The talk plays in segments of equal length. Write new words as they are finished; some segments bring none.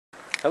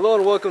Hello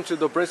and welcome to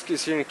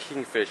Dobrinski's here in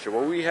Kingfisher.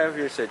 What we have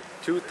here is a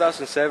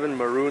 2007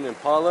 maroon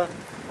Impala.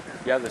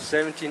 You have the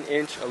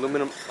 17-inch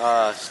aluminum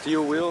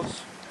steel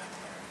wheels.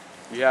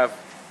 You have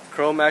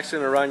chrome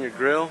accent around your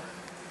grille.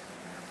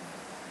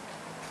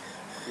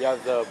 You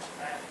have the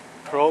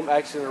chrome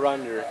accent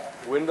around your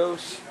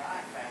windows.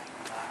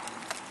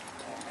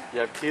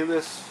 You have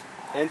keyless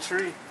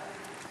entry.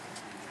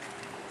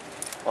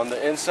 On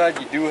the inside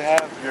you do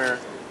have your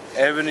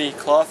ebony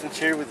cloth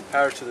interior with the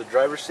power to the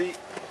driver's seat.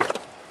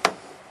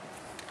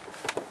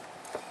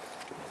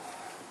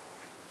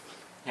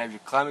 You have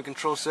your climate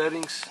control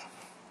settings,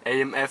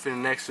 AM, FM,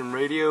 and XM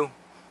radio,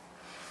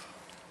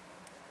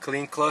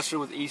 clean cluster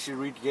with easy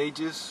read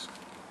gauges.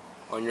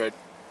 On your,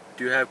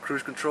 do have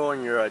cruise control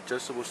on your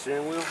adjustable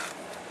steering wheel.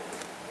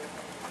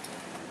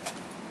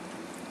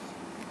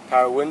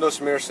 Power windows,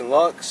 mirrors, and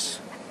locks.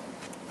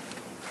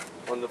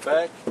 On the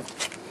back,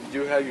 you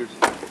do have your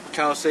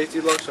child safety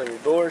locks on your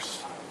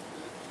doors.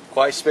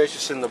 Quite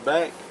spacious in the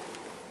back.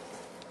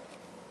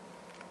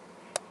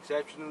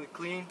 Exceptionally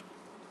clean.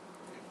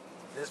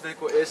 This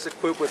vehicle is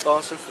equipped with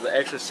also for the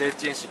extra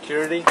safety and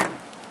security.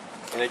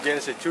 And again,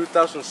 it's a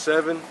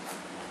 2007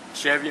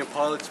 Chevy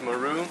Impala. It's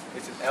maroon.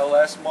 It's an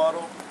LS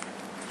model.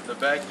 In the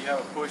back you have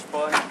a push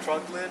button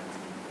trunk lid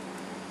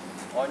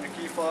on your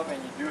key fob,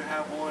 and you do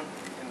have one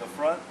in the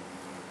front.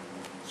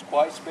 It's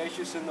quite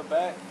spacious in the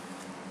back.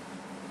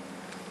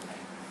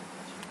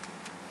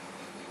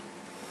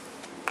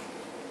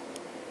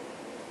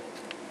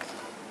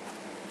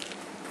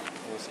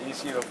 It's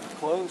easy to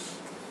close.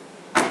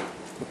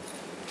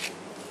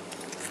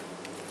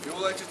 If you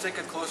would like to take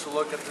a closer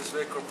look at this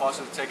vehicle or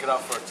possibly take it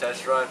out for a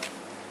test drive,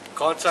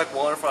 contact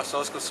one of our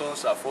sales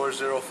consultants at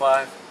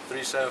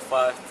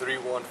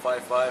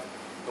 405-375-3155 and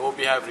we'll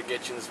be happy to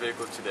get you in this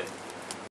vehicle today.